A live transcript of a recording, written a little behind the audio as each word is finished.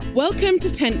Welcome to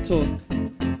Tent Talk,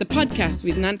 the podcast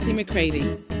with Nancy McCready,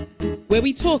 where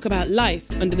we talk about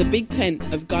life under the big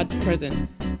tent of God's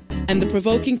presence and the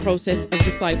provoking process of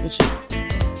discipleship.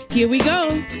 Here we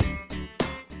go.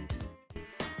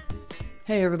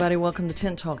 Hey everybody, welcome to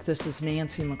Tent Talk. This is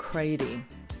Nancy McCready.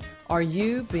 Are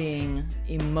you being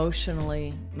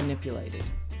emotionally manipulated?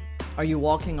 Are you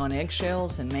walking on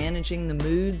eggshells and managing the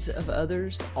moods of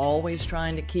others, always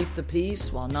trying to keep the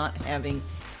peace while not having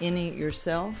any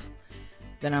yourself?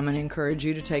 Then I'm going to encourage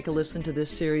you to take a listen to this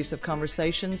series of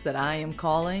conversations that I am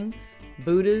calling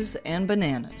Buddhas and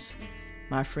Bananas.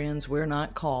 My friends, we're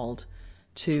not called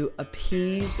to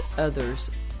appease others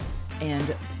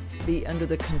and be under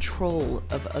the control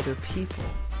of other people.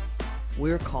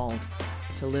 We're called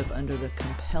to live under the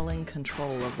compelling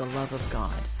control of the love of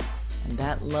God. And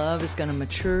that love is going to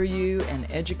mature you and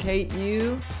educate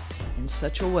you in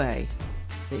such a way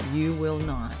that you will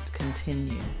not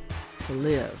continue to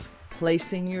live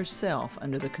placing yourself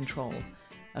under the control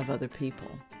of other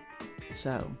people.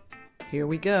 So, here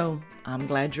we go. I'm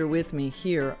glad you're with me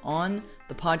here on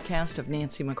the podcast of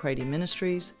Nancy McCready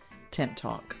Ministries, Tent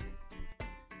Talk.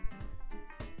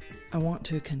 I want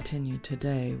to continue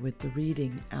today with the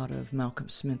reading out of Malcolm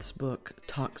Smith's book,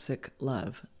 Toxic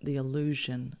Love, The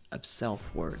Illusion of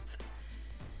Self-Worth.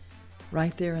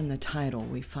 Right there in the title,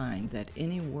 we find that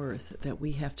any worth that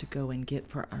we have to go and get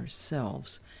for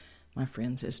ourselves, my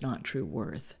friends, is not true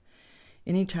worth.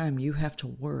 Anytime you have to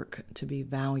work to be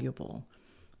valuable,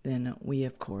 then we,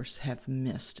 of course, have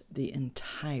missed the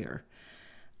entire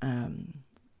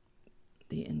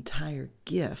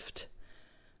gift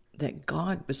that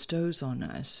God bestows on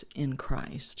us in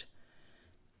Christ,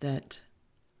 that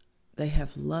they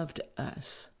have loved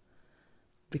us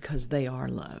because they are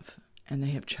love, and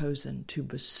they have chosen to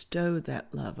bestow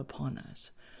that love upon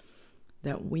us,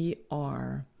 that we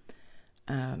are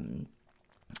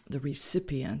the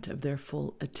recipient of their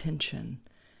full attention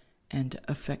and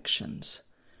affections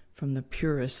from the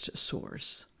purest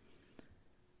source.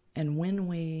 And when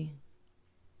we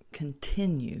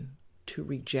continue to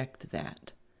reject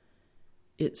that,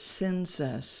 it sends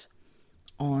us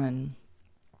on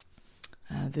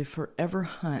the forever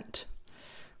hunt,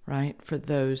 right, for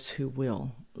those who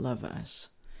will love us.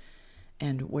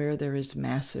 And where there is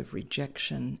massive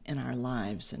rejection in our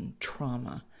lives and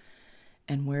trauma,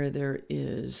 and where there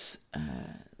is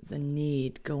the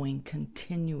need going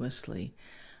continuously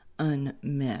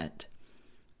unmet,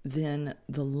 then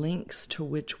the lengths to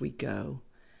which we go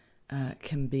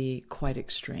can be quite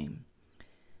extreme.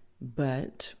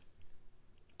 But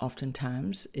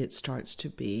oftentimes, it starts to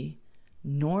be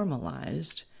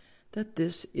normalized that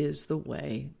this is the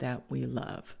way that we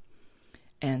love,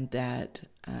 and that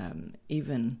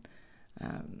even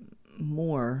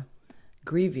more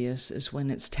grievous is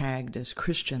when it's tagged as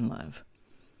Christian love.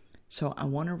 So I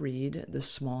want to read this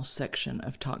small section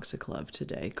of Toxic Love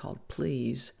today called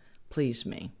Please, Please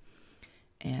Me,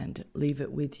 and leave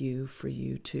it with you for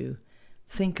you to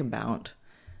think about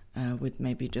with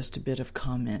maybe just a bit of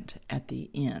comment at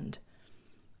the end.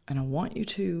 And I want you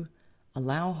to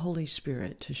allow Holy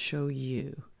Spirit to show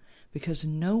you, because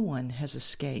no one has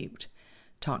escaped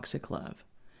toxic love,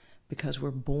 because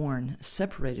we're born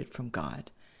separated from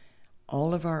God.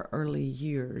 All of our early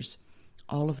years,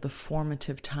 all of the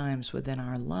formative times within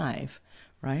our life,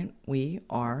 right? We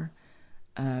are,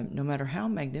 no matter how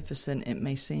magnificent it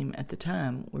may seem at the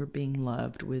time, we're being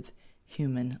loved with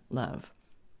human love.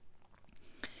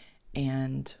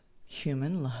 And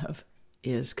human love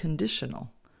is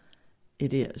conditional.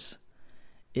 It is.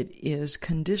 It is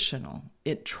conditional.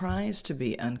 It tries to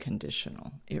be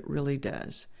unconditional. It really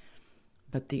does.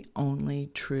 But the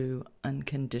only true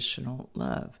unconditional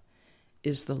love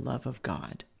is the love of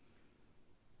God.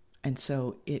 And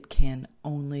so it can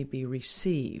only be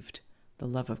received, the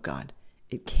love of God.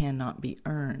 It cannot be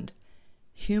earned.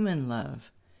 Human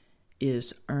love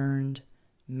is earned,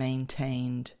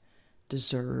 maintained,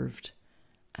 deserved,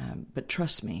 but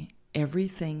trust me,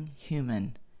 everything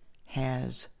human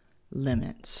has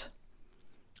limits,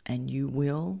 and you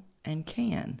will and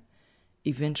can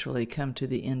eventually come to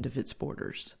the end of its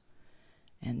borders,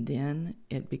 and then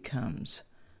it becomes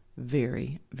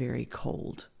very, very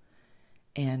cold.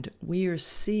 And we are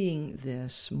seeing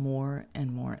this more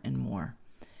and more and more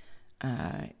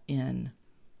in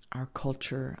our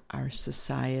culture, our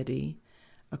society,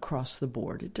 across the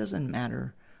board. It doesn't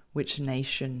matter which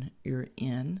nation you're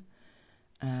in,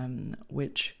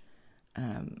 which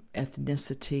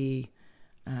ethnicity,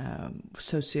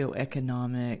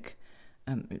 socioeconomic,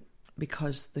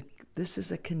 because this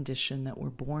is a condition that we're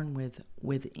born with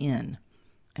within,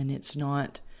 and it's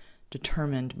not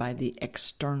determined by the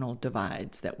external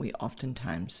divides that we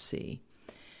oftentimes see.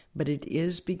 But it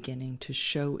is beginning to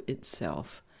show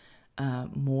itself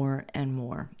more and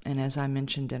more. And as I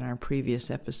mentioned in our previous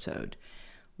episode,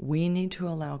 we need to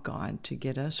allow God to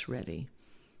get us ready,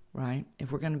 right?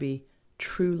 If we're going to be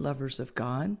true lovers of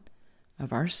God,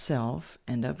 of ourselves,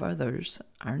 and of others,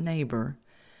 our neighbor,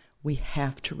 we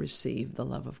have to receive the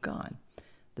love of God.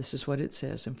 This is what it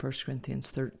says in 1 Corinthians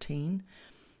 13,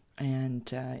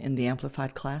 and in the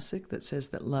Amplified Classic, that says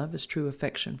that love is true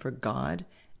affection for God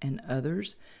and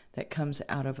others that comes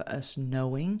out of us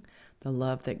knowing the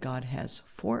love that God has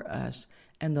for us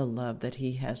and the love that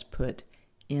He has put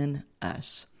in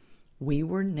us. We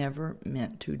were never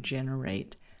meant to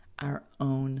generate our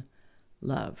own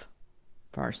love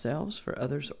for ourselves, for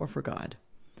others, or for God.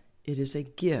 It is a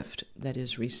gift that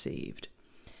is received.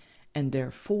 And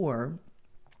therefore,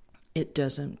 it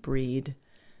doesn't breed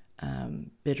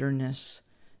bitterness.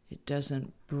 It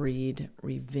doesn't breed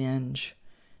revenge.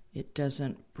 It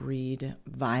doesn't breed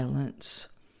violence.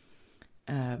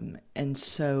 And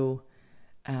so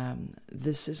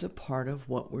this is a part of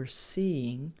what we're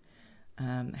seeing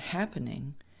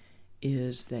happening,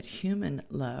 is that human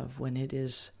love, when it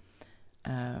is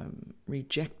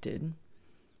rejected,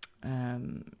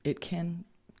 it can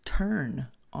turn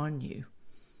on you.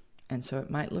 And so it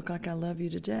might look like I love you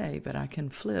today, but I can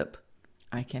flip.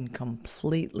 I can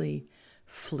completely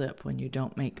flip when you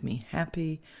don't make me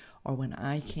happy, or when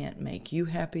I can't make you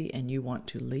happy and you want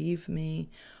to leave me,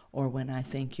 or when I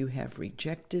think you have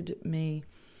rejected me,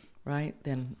 right?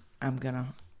 Then I'm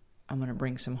gonna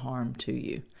bring some harm to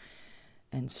you.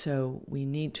 And so we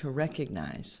need to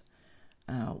recognize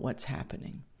what's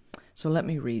happening. So let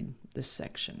me read this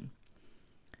section.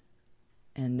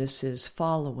 And this is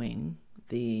following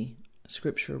the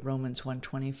scripture, Romans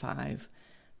 1:25,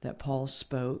 that Paul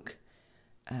spoke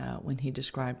when he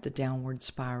described the downward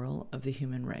spiral of the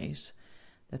human race,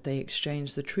 that they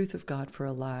exchanged the truth of God for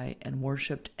a lie and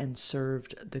worshipped and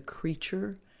served the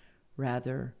creature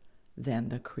rather than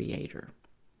the Creator.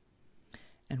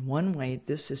 And one way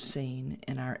this is seen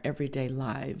in our everyday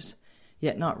lives,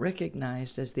 yet not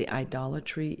recognized as the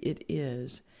idolatry it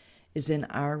is in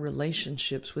our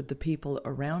relationships with the people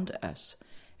around us,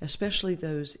 especially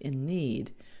those in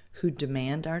need who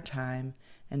demand our time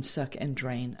and suck and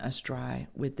drain us dry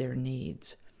with their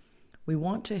needs. We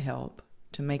want to help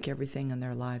to make everything in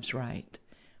their lives right.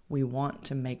 We want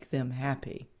to make them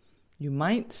happy. You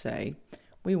might say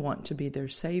we want to be their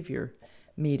savior,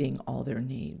 meeting all their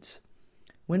needs.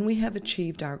 When we have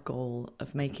achieved our goal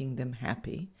of making them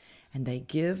happy, and they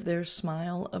give their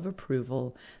smile of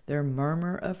approval, their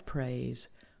murmur of praise,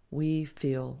 we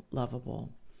feel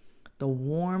lovable. The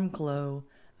warm glow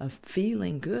of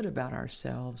feeling good about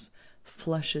ourselves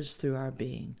flushes through our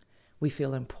being. We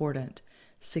feel important,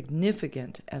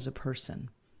 significant as a person.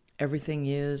 Everything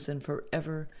is and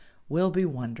forever will be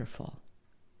wonderful.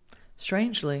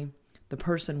 Strangely, the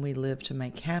person we live to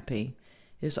make happy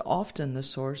is often the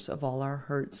source of all our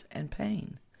hurts and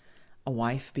pain. A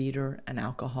wife beater, an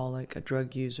alcoholic, a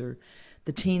drug user,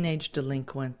 the teenage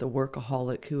delinquent, the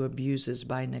workaholic who abuses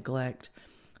by neglect.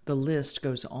 The list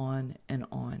goes on and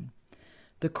on.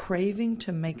 The craving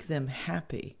to make them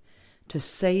happy, to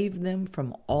save them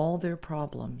from all their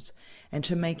problems, and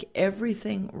to make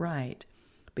everything right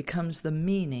becomes the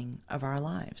meaning of our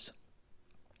lives.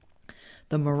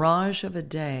 The mirage of a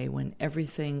day when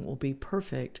everything will be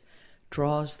perfect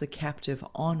draws the captive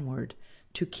onward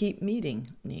to keep meeting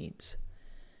needs.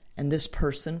 And this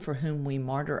person for whom we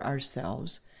martyr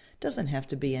ourselves doesn't have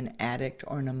to be an addict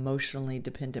or an emotionally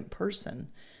dependent person.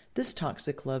 This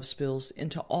toxic love spills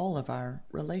into all of our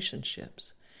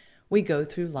relationships. We go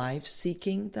through life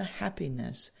seeking the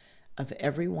happiness of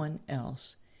everyone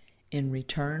else in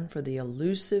return for the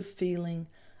elusive feeling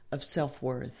of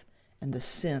self-worth and the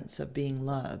sense of being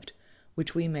loved,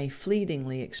 which we may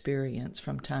fleetingly experience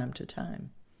from time to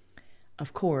time.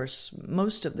 Of course,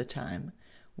 most of the time,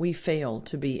 we fail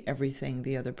to be everything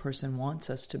the other person wants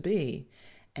us to be,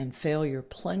 and failure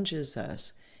plunges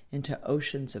us into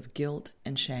oceans of guilt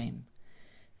and shame.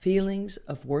 Feelings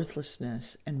of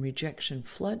worthlessness and rejection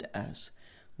flood us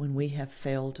when we have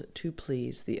failed to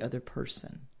please the other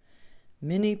person.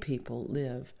 Many people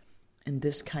live in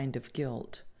this kind of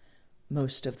guilt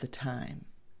most of the time.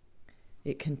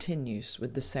 It continues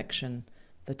with the section,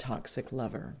 The Toxic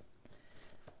Lover.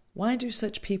 Why do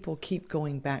such people keep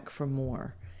going back for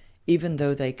more, even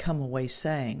though they come away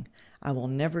saying, I will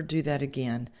never do that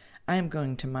again. I am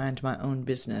going to mind my own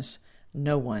business.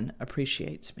 No one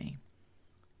appreciates me.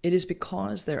 It is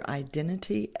because their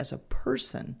identity as a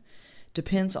person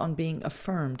depends on being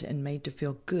affirmed and made to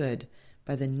feel good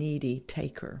by the needy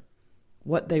taker.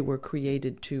 what they were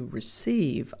created to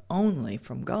receive only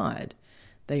from God,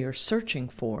 they are searching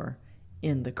for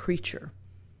in the creature.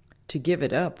 To give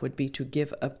it up would be to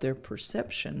give up their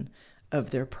perception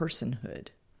of their personhood.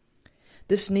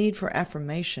 This need for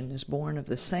affirmation is born of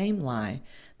the same lie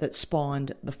that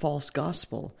spawned the false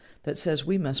gospel that says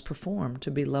we must perform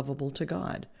to be lovable to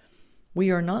God. We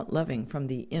are not loving from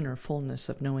the inner fullness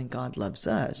of knowing God loves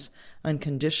us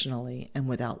unconditionally and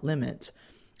without limits,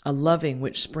 a loving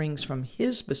which springs from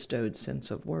His bestowed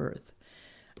sense of worth.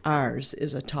 Ours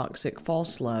is a toxic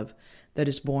false love that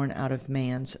is born out of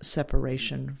man's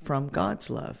separation from God's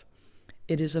love.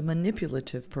 It is a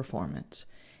manipulative performance,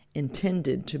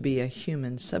 intended to be a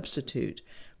human substitute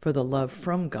for the love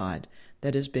from God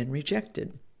that has been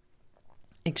rejected.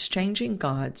 Exchanging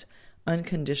God's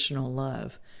unconditional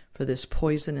love for this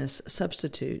poisonous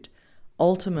substitute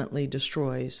ultimately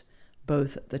destroys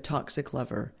both the toxic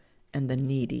lover and the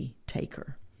needy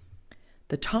taker.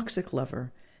 The toxic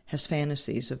lover has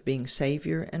fantasies of being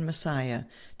Savior and Messiah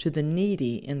to the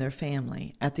needy in their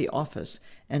family, at the office,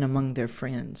 and among their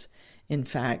friends. In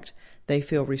fact, they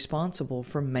feel responsible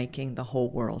for making the whole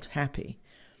world happy.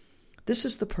 This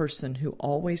is the person who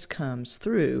always comes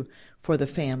through for the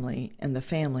family, and the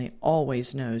family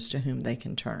always knows to whom they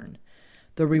can turn.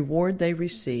 The reward they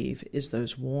receive is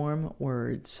those warm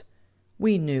words,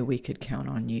 "We knew we could count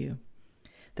on you."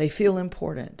 They feel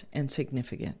important and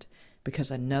significant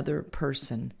because another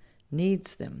person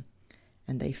needs them,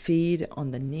 and they feed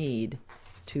on the need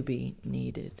to be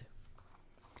needed.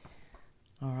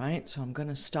 All right, so I'm going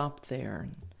to stop there.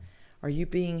 Are you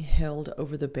being held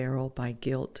over the barrel by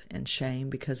guilt and shame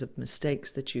because of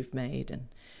mistakes that you've made?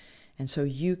 And so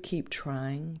you keep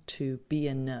trying to be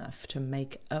enough to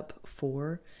make up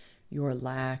for your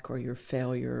lack or your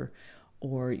failure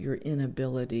or your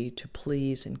inability to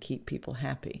please and keep people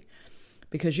happy.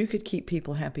 Because you could keep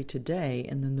people happy today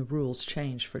and then the rules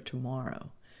change for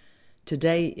tomorrow.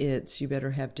 Today it's, you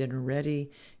better have dinner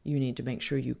ready. You need to make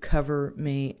sure you cover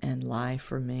me and lie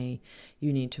for me.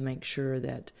 You need to make sure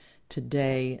that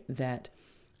today that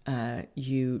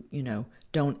you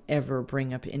don't ever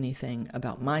bring up anything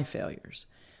about my failures.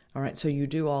 All right, so you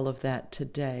do all of that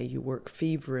today. You work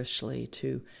feverishly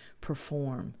to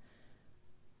perform.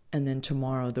 And then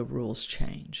tomorrow the rules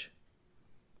change.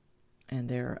 And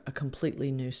they're a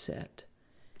completely new set.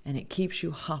 And it keeps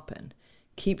you hopping,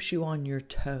 keeps you on your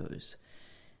toes.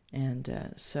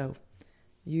 And so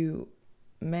you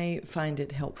may find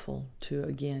it helpful to,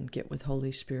 again, get with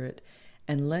Holy Spirit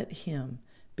and let Him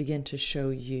begin to show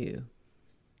you,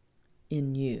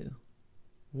 in you,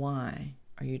 why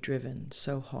are you driven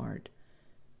so hard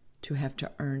to have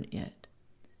to earn it.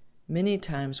 Many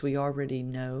times we already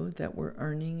know that we're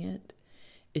earning it.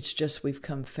 It's just we've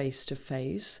come face to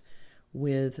face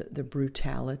with the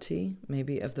brutality,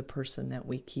 maybe of the person that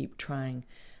we keep trying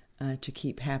to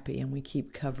keep happy, and we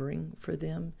keep covering for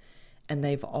them, and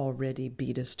they've already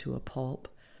beat us to a pulp.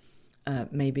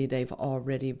 Maybe they've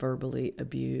already verbally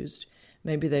abused.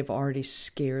 Maybe they've already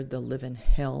scared the living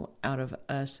hell out of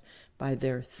us by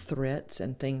their threats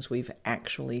and things we've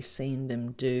actually seen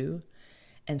them do.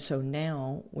 And so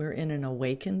now we're in an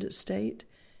awakened state,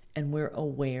 and we're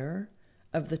aware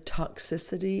of the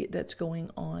toxicity that's going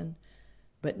on.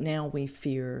 But now we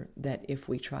fear that if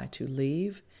we try to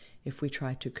leave, if we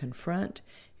try to confront,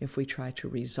 if we try to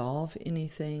resolve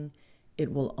anything,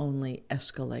 it will only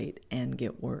escalate and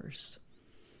get worse.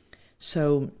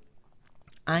 So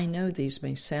I know these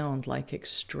may sound like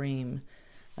extreme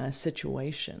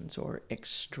situations or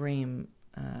extreme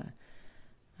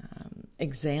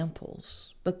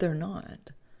examples, but they're not.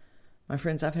 My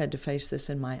friends, I've had to face this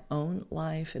in my own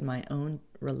life, in my own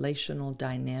relational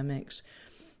dynamics,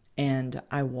 and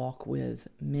I walk with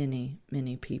many,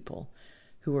 many people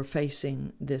who are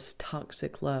facing this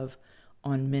toxic love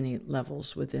on many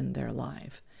levels within their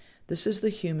life. This is the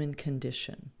human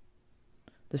condition.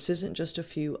 This isn't just a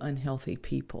few unhealthy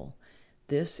people.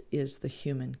 This is the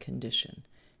human condition.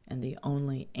 And the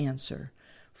only answer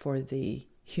for the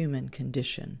human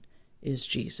condition is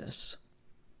Jesus.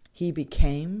 He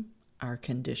became our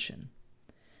condition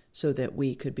so that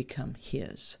we could become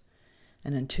His.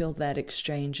 And until that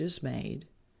exchange is made,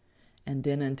 and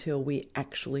then until we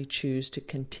actually choose to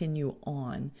continue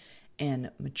on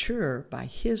and mature by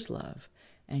His love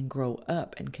and grow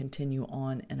up and continue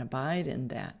on and abide in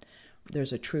that,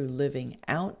 there's a true living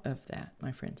out of that,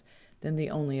 my friends, then the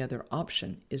only other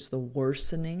option is the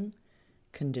worsening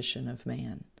condition of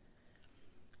man.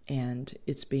 And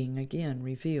it's being again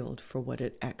revealed for what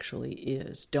it actually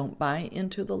is. Don't buy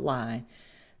into the lie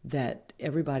that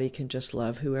everybody can just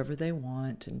love whoever they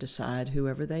want and decide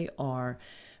whoever they are.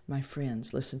 My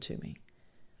friends, listen to me.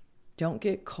 Don't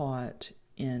get caught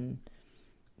in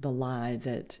the lie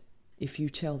that if you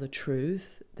tell the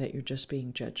truth, that you're just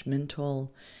being judgmental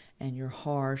and you're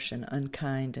harsh and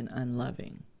unkind and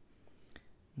unloving.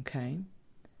 Okay?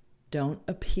 Don't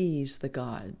appease the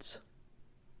gods.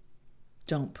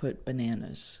 Don't put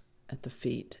bananas at the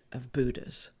feet of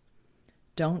Buddhas.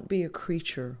 Don't be a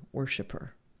creature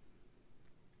worshiper.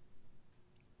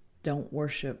 Don't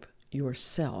worship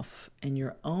yourself and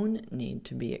your own need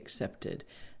to be accepted.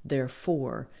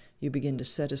 Therefore, you begin to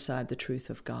set aside the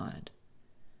truth of God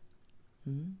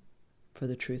for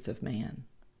the truth of man.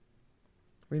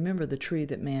 Remember, the tree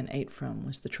that man ate from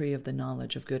was the tree of the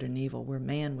knowledge of good and evil, where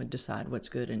man would decide what's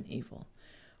good and evil,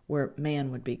 where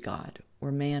man would be God,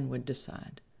 where man would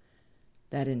decide.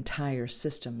 That entire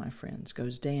system, my friends,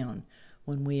 goes down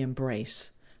when we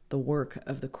embrace the work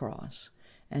of the cross.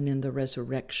 And in the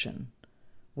resurrection,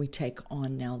 we take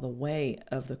on now the way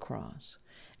of the cross.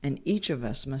 And each of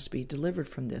us must be delivered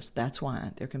from this. That's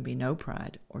why there can be no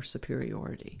pride or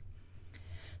superiority.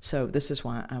 So this is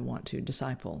why I want to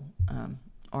disciple,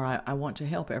 I want to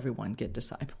help everyone get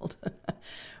discipled,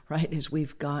 right? Is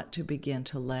we've got to begin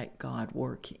to let God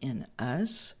work in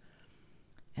us,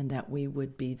 and that we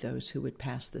would be those who would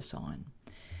pass this on.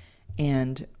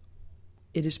 And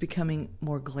it is becoming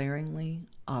more glaringly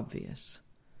obvious.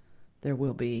 There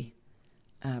will be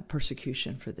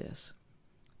persecution for this.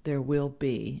 There will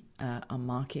be a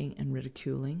mocking and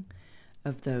ridiculing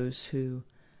of those who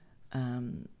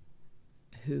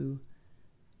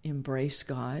embrace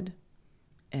God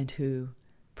and who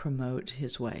promote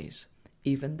his ways,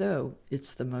 even though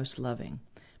it's the most loving.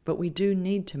 But we do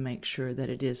need to make sure that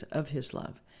it is of his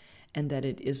love and that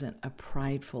it isn't a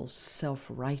prideful,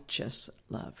 self-righteous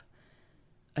love.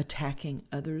 Attacking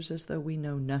others as though we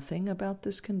know nothing about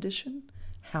this condition?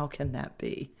 How can that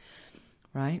be?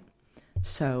 Right?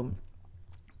 So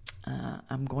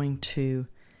I'm going to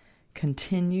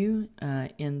continue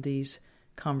in these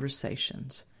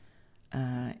conversations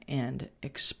and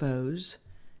expose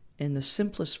in the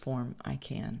simplest form I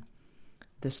can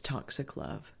this toxic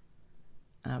love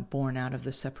born out of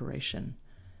the separation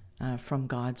from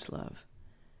God's love.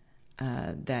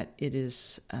 That it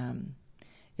is,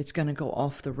 it's going to go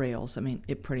off the rails. I mean,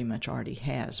 it pretty much already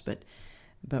has, but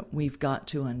we've got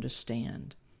to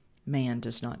understand man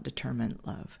does not determine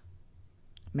love.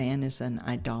 Man is an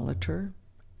idolater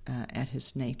at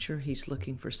his nature. He's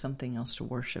looking for something else to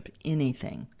worship,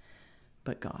 anything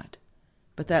but God.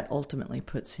 But that ultimately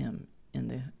puts him in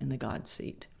the God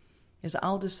seat. Is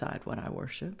I'll decide what I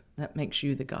worship. That makes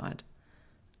you the God.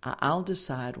 I'll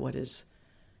decide what is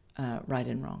right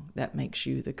and wrong. That makes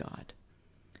you the God.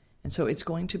 And so it's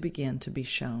going to begin to be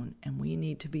shown, and we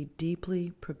need to be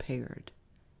deeply prepared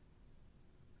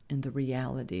in the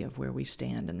reality of where we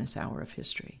stand in this hour of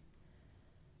history.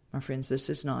 My friends, this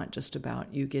is not just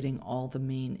about you getting all the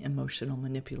mean emotional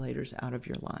manipulators out of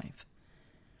your life.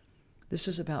 This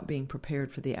is about being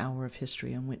prepared for the hour of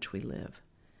history in which we live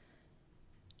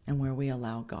and where we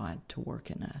allow God to work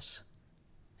in us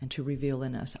and to reveal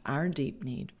in us our deep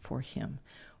need for him.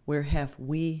 Where have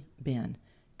we been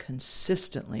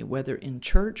consistently, whether in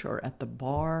church or at the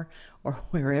bar or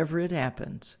wherever it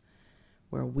happens,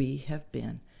 where we have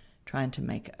been trying to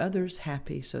make others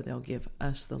happy so they'll give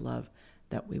us the love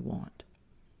that we want?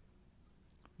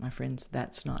 My friends,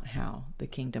 that's not how the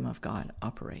kingdom of God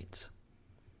operates.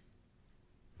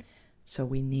 So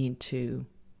we need to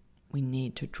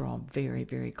draw very,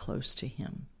 very close to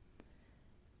him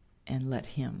and let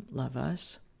him love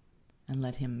us and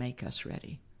let him make us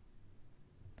ready.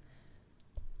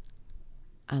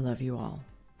 I love you all.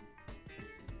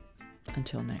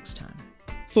 Until next time.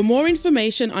 For more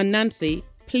information on Nancy,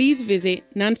 please visit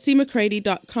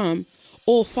nancymccready.com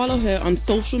or follow her on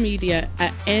social media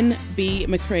at NB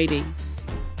McCready.